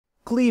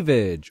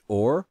Cleavage,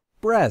 or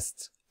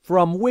breasts,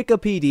 from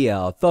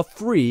Wikipedia, the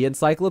free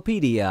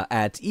encyclopedia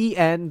at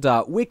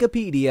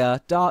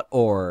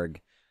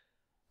en.wikipedia.org.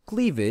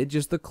 Cleavage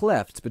is the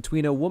cleft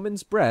between a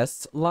woman's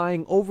breasts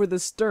lying over the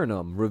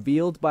sternum,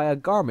 revealed by a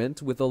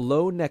garment with a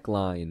low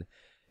neckline.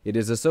 It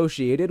is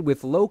associated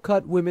with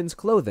low-cut women's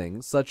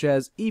clothing, such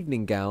as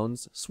evening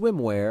gowns,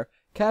 swimwear,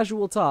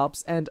 casual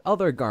tops, and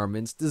other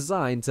garments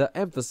designed to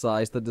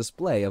emphasize the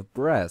display of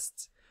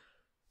breasts.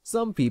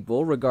 Some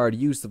people regard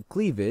use of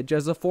cleavage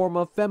as a form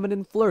of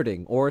feminine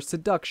flirting or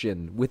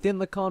seduction within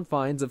the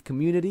confines of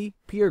community,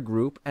 peer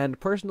group, and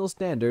personal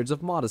standards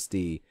of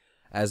modesty,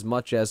 as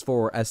much as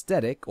for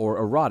aesthetic or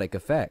erotic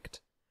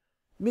effect.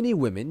 Many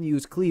women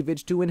use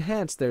cleavage to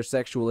enhance their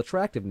sexual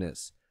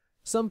attractiveness.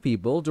 Some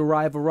people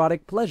derive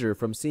erotic pleasure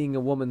from seeing a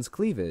woman's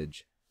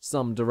cleavage.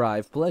 Some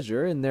derive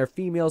pleasure in their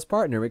female's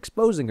partner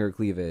exposing her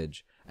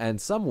cleavage,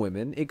 and some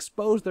women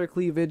expose their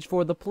cleavage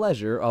for the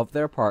pleasure of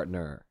their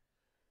partner.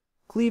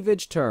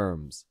 Cleavage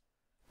terms.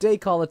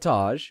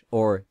 Décolletage,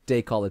 or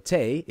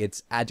décolleté,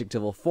 its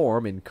adjectival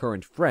form in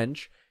current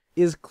French,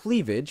 is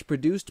cleavage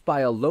produced by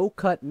a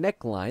low-cut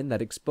neckline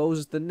that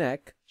exposes the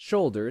neck,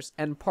 shoulders,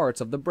 and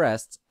parts of the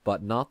breasts,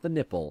 but not the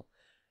nipple.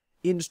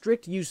 In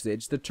strict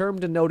usage, the term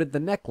denoted the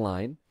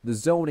neckline, the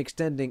zone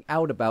extending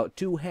out about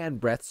 2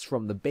 handbreadths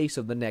from the base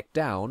of the neck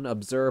down,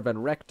 observe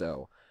and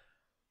recto.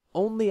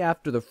 Only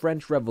after the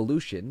French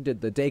Revolution did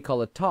the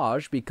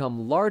décolletage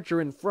become larger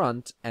in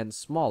front and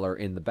smaller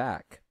in the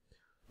back.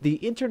 The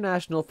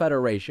International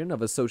Federation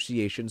of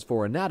Associations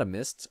for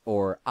Anatomists,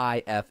 or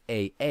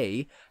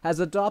IFAA, has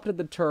adopted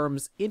the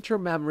terms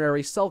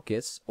intermammary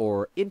sulcus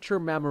or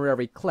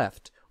intermammary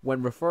cleft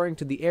when referring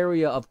to the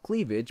area of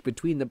cleavage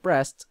between the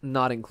breasts,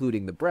 not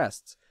including the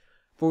breasts.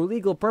 For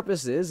legal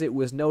purposes, it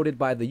was noted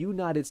by the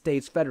United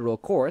States federal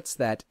courts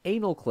that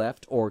anal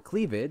cleft or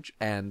cleavage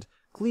and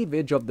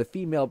cleavage of the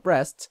female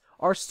breasts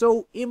are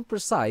so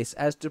imprecise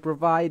as to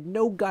provide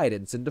no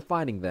guidance in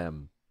defining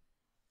them.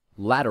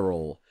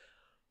 Lateral.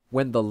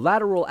 When the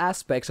lateral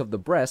aspects of the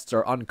breasts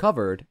are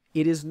uncovered,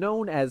 it is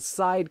known as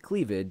side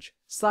cleavage,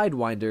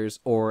 sidewinders,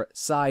 or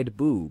side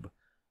boob.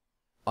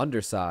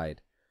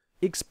 Underside.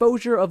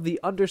 Exposure of the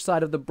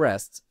underside of the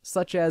breasts,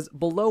 such as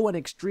below an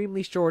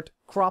extremely short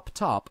crop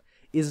top,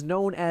 is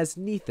known as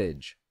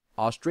neathage.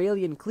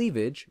 Australian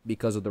cleavage,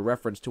 because of the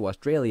reference to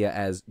Australia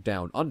as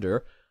down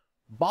under,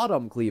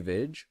 bottom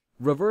cleavage,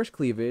 reverse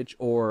cleavage,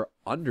 or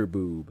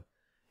underboob.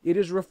 It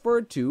is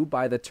referred to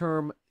by the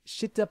term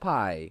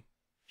shitapai,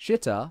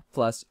 shita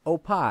plus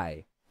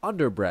opai,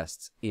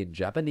 underbreasts in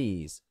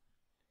Japanese.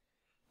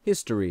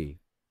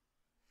 History.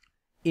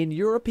 In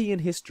European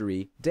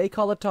history,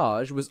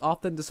 décolletage was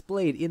often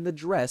displayed in the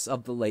dress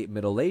of the late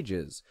Middle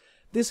Ages.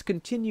 This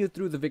continued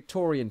through the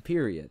Victorian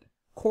period.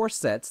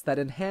 Corsets that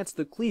enhanced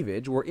the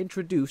cleavage were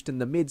introduced in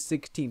the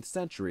mid-16th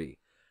century.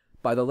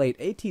 By the late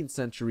 18th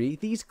century,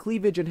 these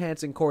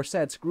cleavage-enhancing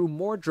corsets grew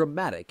more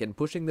dramatic in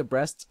pushing the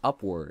breasts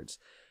upwards.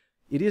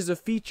 It is a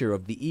feature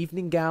of the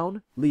evening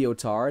gown,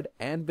 leotard,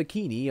 and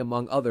bikini,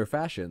 among other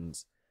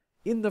fashions.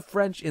 In the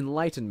French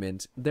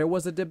Enlightenment, there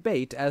was a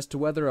debate as to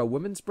whether a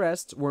woman's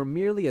breasts were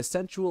merely a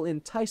sensual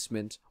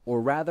enticement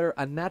or rather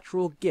a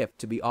natural gift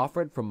to be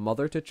offered from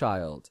mother to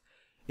child.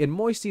 In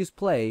Moisey's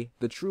play,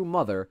 The True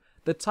Mother,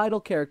 the title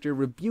character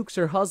rebukes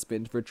her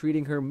husband for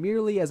treating her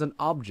merely as an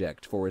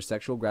object for his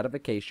sexual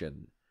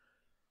gratification.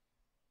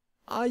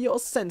 "Are your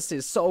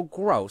senses so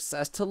gross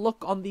as to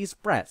look on these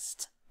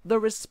breasts, the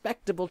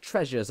respectable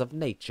treasures of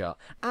nature,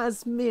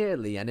 as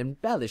merely an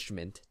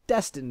embellishment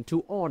destined to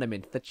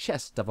ornament the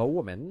chest of a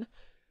woman?"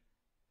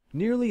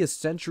 Nearly a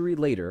century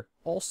later,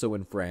 also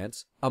in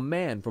France, a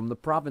man from the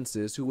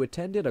provinces who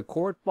attended a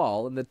court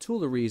ball in the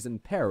Tuileries in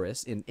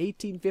Paris in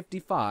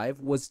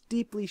 1855 was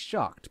deeply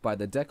shocked by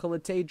the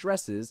décolleté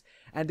dresses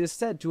and is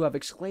said to have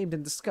exclaimed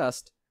in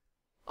disgust,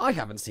 "I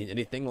haven't seen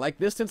anything like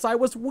this since I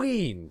was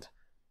weaned."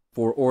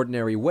 For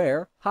ordinary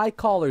wear, high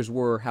collars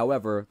were,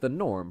 however, the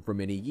norm for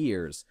many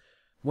years.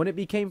 When it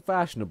became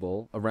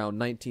fashionable, around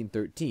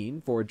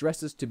 1913, for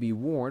dresses to be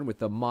worn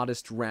with a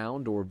modest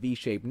round or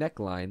V-shaped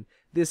neckline,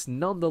 this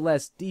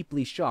nonetheless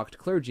deeply shocked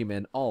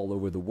clergymen all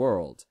over the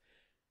world.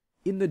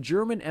 In the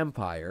German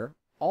Empire,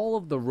 all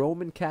of the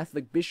Roman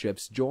Catholic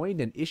bishops joined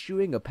in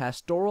issuing a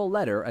pastoral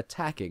letter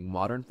attacking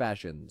modern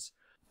fashions.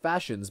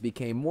 Fashions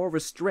became more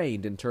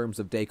restrained in terms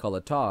of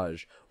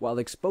décolletage, while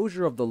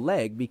exposure of the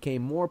leg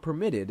became more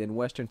permitted in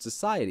Western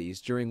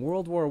societies during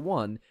World War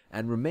I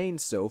and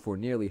remained so for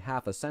nearly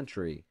half a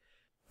century.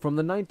 From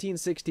the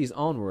 1960s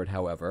onward,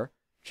 however,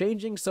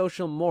 changing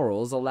social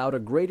morals allowed a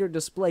greater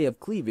display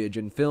of cleavage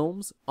in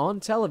films, on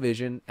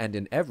television, and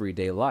in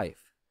everyday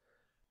life.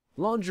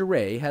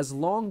 Lingerie has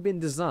long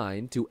been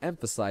designed to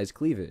emphasize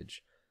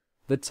cleavage.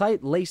 The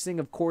tight lacing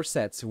of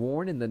corsets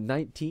worn in the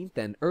 19th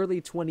and early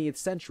 20th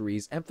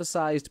centuries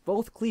emphasized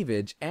both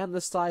cleavage and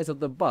the size of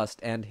the bust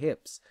and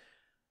hips.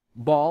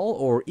 Ball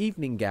or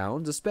evening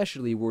gowns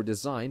especially were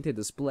designed to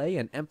display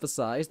and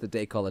emphasize the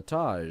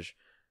décolletage.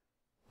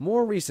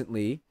 More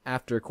recently,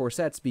 after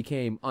corsets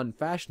became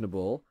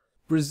unfashionable,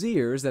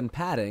 brassieres and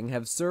padding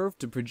have served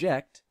to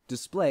project,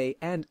 display,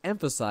 and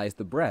emphasize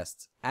the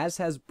breasts, as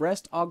has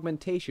breast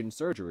augmentation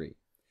surgery.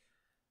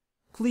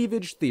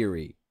 Cleavage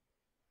theory.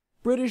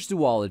 British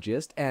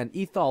zoologist and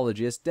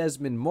ethologist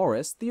Desmond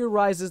Morris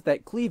theorizes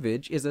that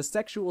cleavage is a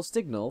sexual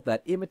signal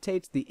that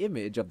imitates the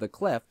image of the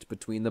cleft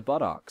between the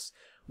buttocks,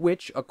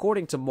 which,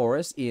 according to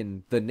Morris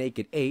in The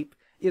Naked Ape,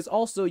 is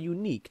also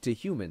unique to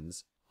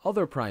humans,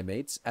 other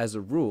primates, as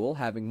a rule,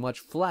 having much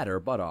flatter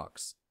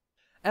buttocks.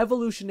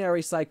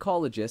 Evolutionary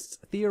psychologists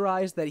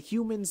theorize that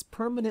humans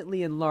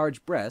permanently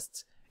enlarge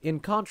breasts, in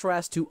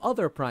contrast to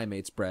other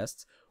primates'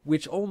 breasts,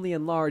 which only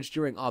enlarge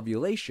during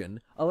ovulation,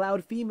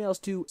 allowed females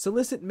to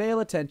solicit male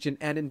attention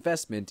and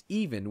investment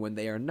even when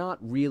they are not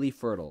really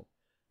fertile.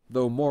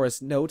 Though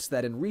Morris notes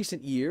that in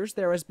recent years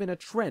there has been a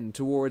trend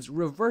towards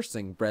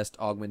reversing breast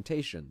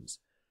augmentations.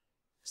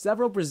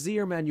 Several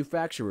brassiere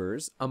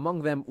manufacturers,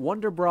 among them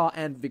Wonderbra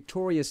and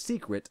Victoria's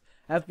Secret,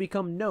 have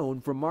become known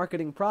for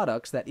marketing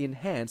products that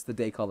enhance the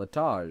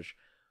décolletage.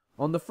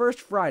 On the first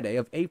Friday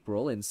of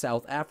April in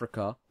South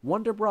Africa,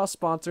 Wonderbra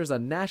sponsors a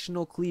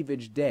National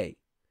Cleavage Day.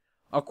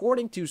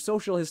 According to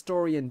social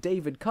historian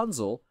David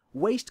Kunzel,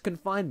 waist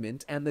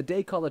confinement and the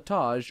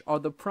décolletage are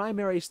the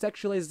primary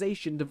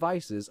sexualization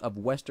devices of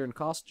Western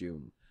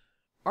costume.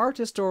 Art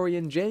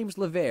historian James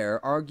Levere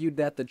argued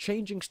that the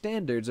changing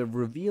standards of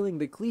revealing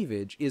the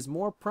cleavage is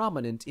more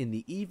prominent in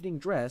the evening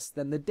dress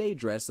than the day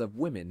dress of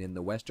women in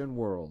the Western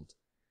world.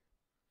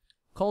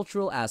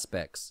 Cultural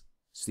aspects.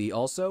 See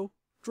also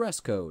dress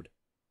code.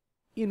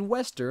 In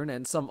Western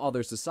and some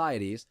other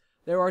societies,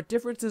 there are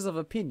differences of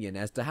opinion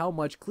as to how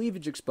much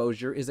cleavage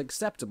exposure is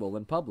acceptable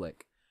in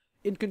public.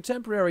 In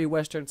contemporary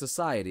Western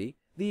society,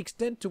 the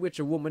extent to which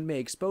a woman may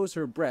expose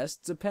her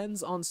breasts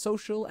depends on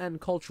social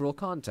and cultural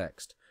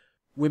context.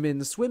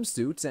 Women's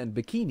swimsuits and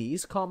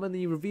bikinis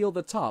commonly reveal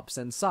the tops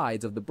and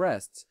sides of the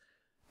breasts.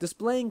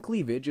 Displaying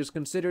cleavage is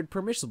considered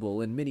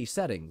permissible in many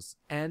settings,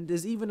 and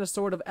is even a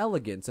sort of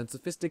elegance and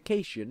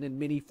sophistication in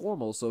many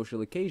formal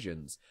social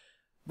occasions.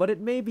 But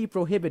it may be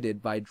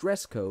prohibited by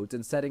dress codes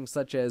in settings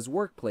such as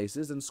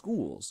workplaces and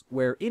schools,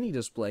 where any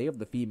display of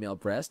the female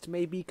breast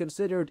may be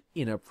considered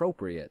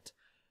inappropriate.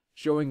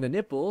 Showing the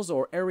nipples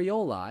or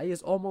areolae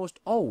is almost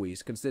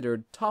always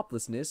considered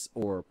toplessness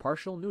or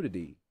partial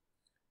nudity.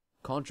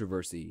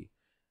 Controversy.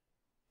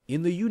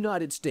 In the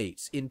United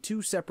States, in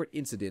two separate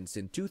incidents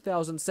in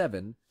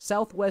 2007,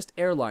 Southwest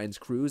Airlines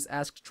crews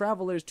asked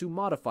travelers to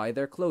modify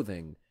their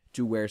clothing,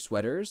 to wear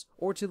sweaters,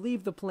 or to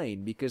leave the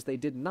plane because they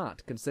did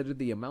not consider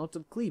the amount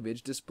of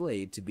cleavage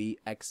displayed to be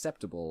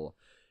acceptable.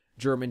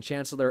 German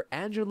Chancellor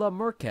Angela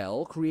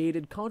Merkel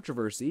created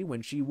controversy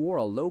when she wore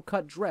a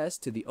low-cut dress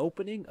to the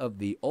opening of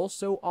the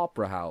Also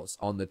Opera House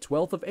on the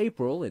 12th of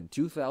April in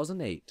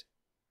 2008.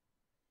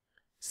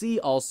 See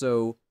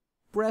also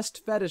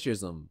breast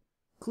fetishism,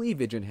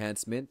 cleavage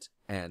enhancement,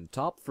 and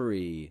top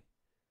free.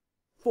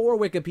 For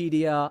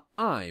Wikipedia,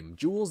 I'm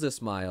Jules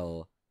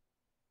Ismail.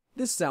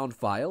 This sound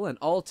file and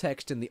all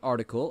text in the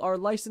article are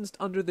licensed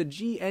under the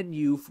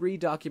GNU Free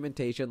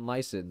Documentation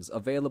License,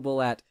 available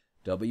at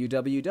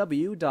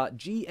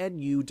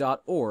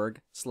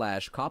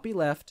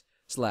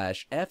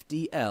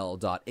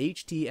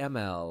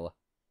www.gnu.org/copyleft/fdl.html.